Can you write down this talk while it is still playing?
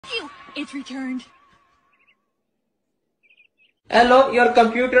You. It's returned. Hello, your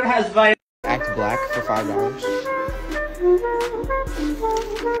computer has virus. Act black for $5.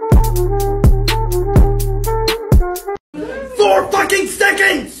 4 fucking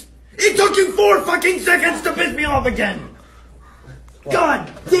seconds! It took you 4 fucking seconds to piss me off again!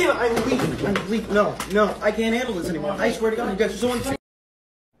 God damn it, I'm leaving. No, I can't handle this anymore. I swear to God, you guys are so unfair.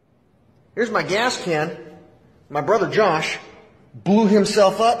 Here's my gas can. My brother Josh blew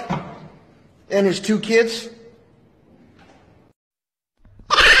himself up and his 2 kids.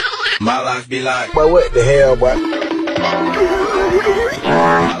 My life be like, Boy, what the hell, boy?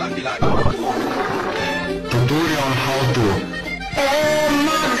 my life be like. Tutorial how to. Oh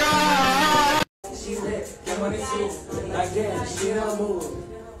my God!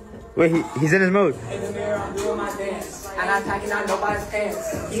 Wait, he's in his mode. In the mirror, I'm doing my dance. And I'm packing out nobody's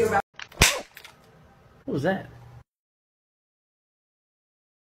pants. What was that?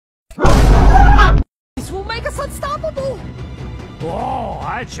 This will make us unstoppable. Oh,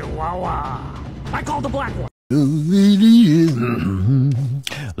 hi, Chihuahua. I called the black one.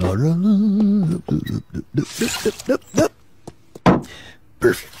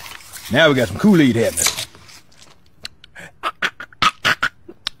 Perfect. Now we got some Kool-Aid happening.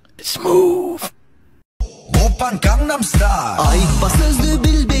 Smooth. Open Gangnam Style. Ayıp sözlü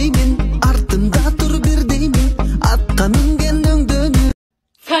bilbeymin, ardında dur bir deyimin, atkanın kendin dönü.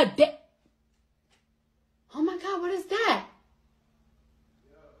 Oh my God, what is that?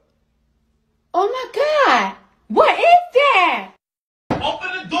 Oh my God, what is that? Open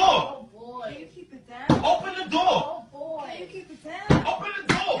the door! Oh boy, can you keep it down? Open the door! Oh boy, can you keep it down? Open the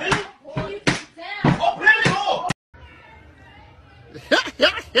door! Can you keep it down? Open the door!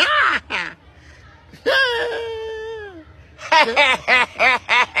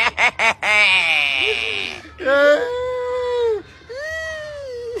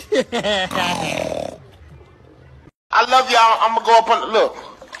 I love y'all. I'm gonna go up on the look.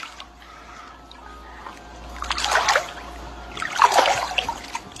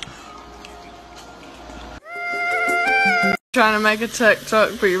 Trying to make a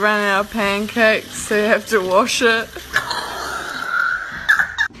TikTok, but you're running out of pancakes, so you have to wash it.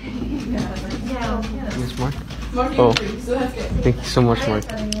 Yes, Mark? Oh, thank you so much, Mark.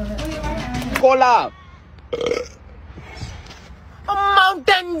 Cola. A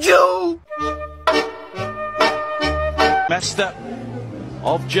Mountain Dew! Mester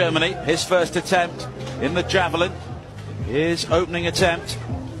of Germany, his first attempt in the javelin, his opening attempt.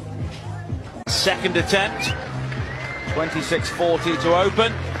 Second attempt, 26:40 to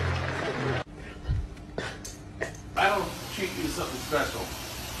open. I don't treat you to something special.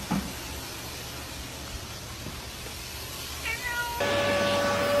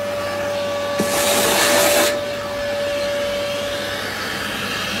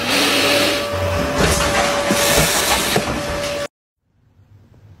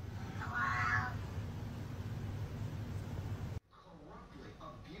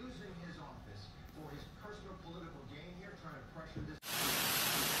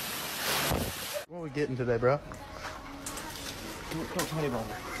 What are we getting today, bro? Don't tell anybody.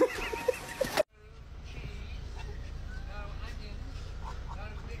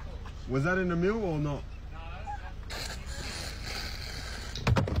 Was that in the meal or not?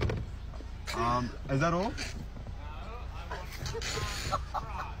 Is that all?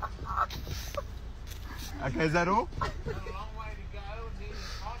 Okay, is that all?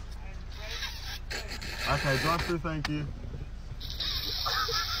 Okay, drive through, thank you.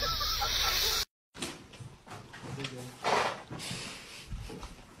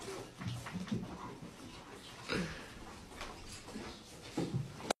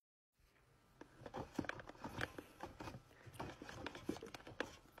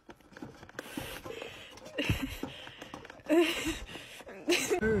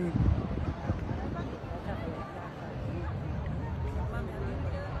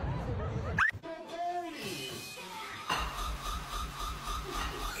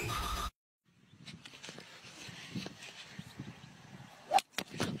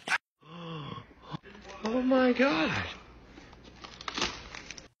 Oh my God!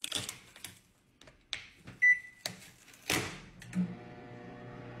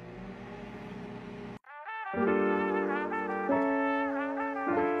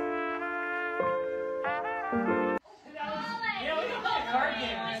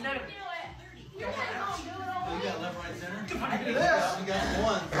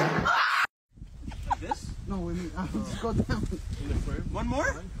 No, I mean, just go down. One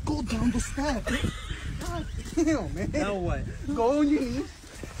more? Go down the step. God damn, man. Now what? Go on your knees.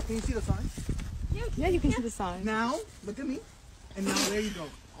 Can you see the sign? Yeah, you can see the sign. Now, look at me. And now there you go.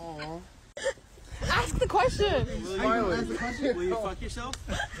 Ask the question. Will you fuck yourself?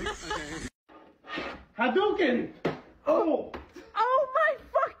 Okay. Hadouken! Oh! Oh my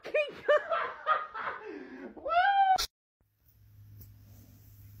fucking god!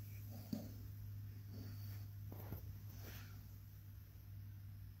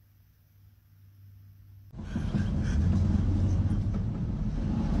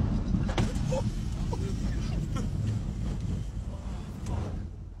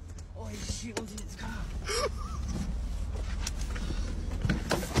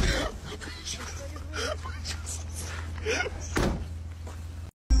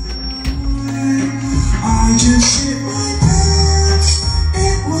 I just shit my pants.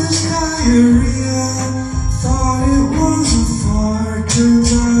 It was diarrhea. Thought it was a fart.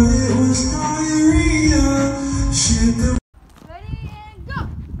 Turns out it was diarrhea. Shit the. Ready and go.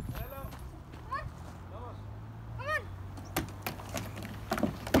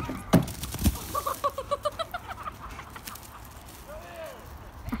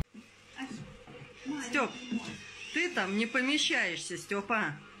 Степ, ты там не помещаешься,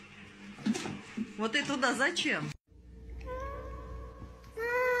 Степа. Вот и туда зачем?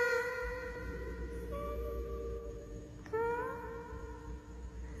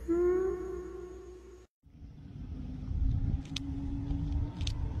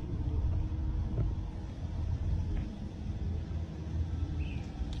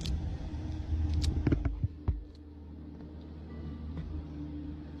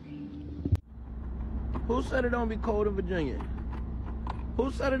 Who said it don't be cold in Virginia?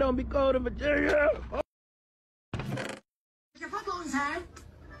 Who said it don't be cold in Virginia? Oh. Your football's hard.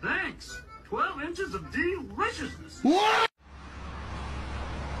 Thanks. 12 inches of deliciousness. What?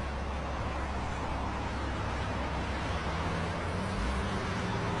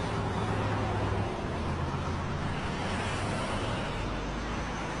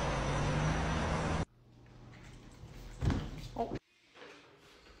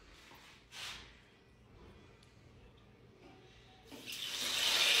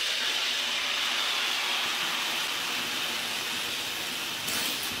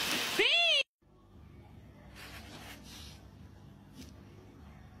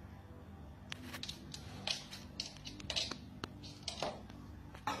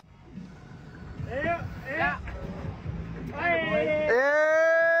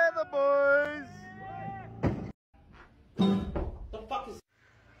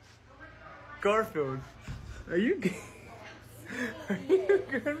 Garfield, are you good? Are you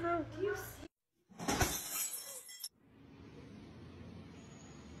good, bro?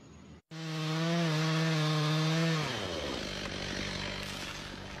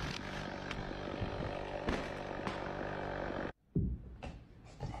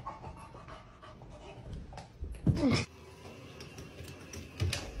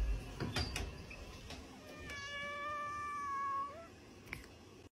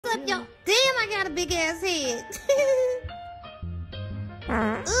 Yo, damn, I got a big ass head.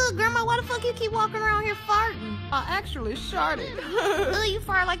 Ugh, Grandma, why the fuck you keep walking around here farting? I actually sharted. Ugh, you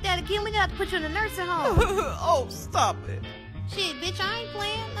fart like that again, we gotta put you in a nursing home. Oh, stop it. Shit, bitch, I ain't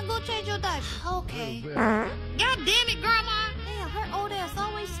playing. Now go change your diaper. Okay. God damn it, Grandma. Damn, her old ass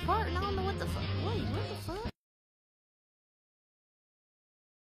always farting. I don't know what the fuck. Wait, what the fuck?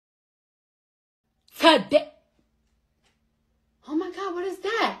 Oh my god, what is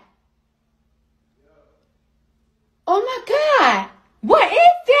that? Oh my god! What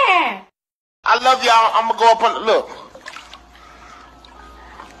is that? I love y'all. I'm gonna go up on the look.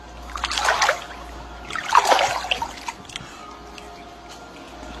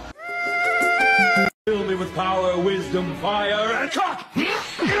 Fill me with power, wisdom, fire, and cock!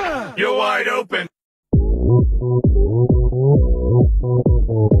 You're wide open.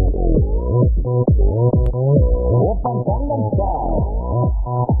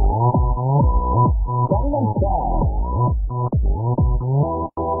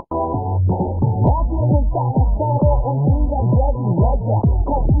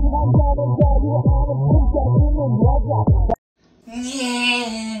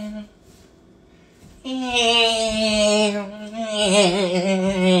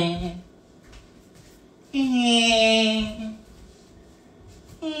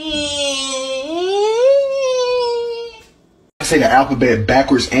 Say the alphabet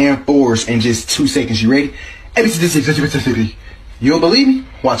backwards and forwards in just 2 seconds. You ready? ABCD. You don't believe me?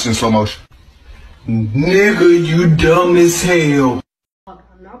 Watch it in slow motion. Nigga, you dumb as hell. I'm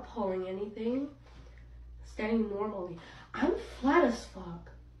not pulling anything. Standing normally. I'm flat as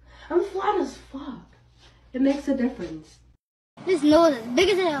fuck. I'm flat as fuck. It makes a difference. This nose is big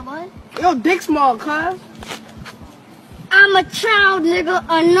as hell, boy. Yo, dick small, cuz. I'm I'm a child, nigga,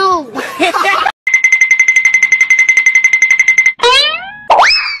 or no?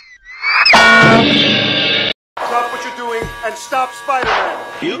 Stop what you're doing and stop Spider-Man.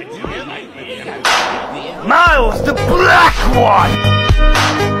 Miles, the black one!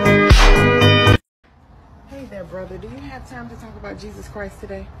 Hey there, brother. Do you have time to talk about Jesus Christ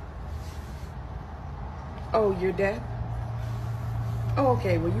today? Oh, you're dead? Oh,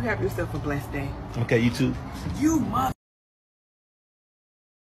 okay. Well, you have yourself a blessed day. Okay, you too. You mother.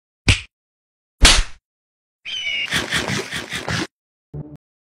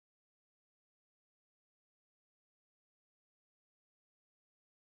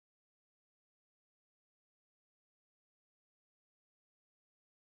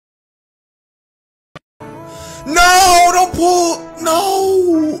 No, don't pull.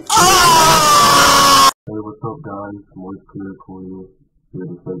 No. Ah! Hey, what's up, guys? Moist Clear Cornelius here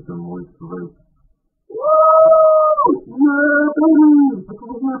to say some moist race.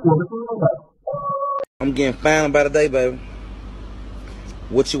 I'm getting fine by the day, baby.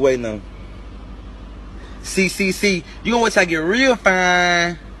 What you waiting on? See, you gonna wait till I get real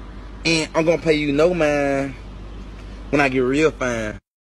fine, and I'm gonna pay you no mind when I get real fine.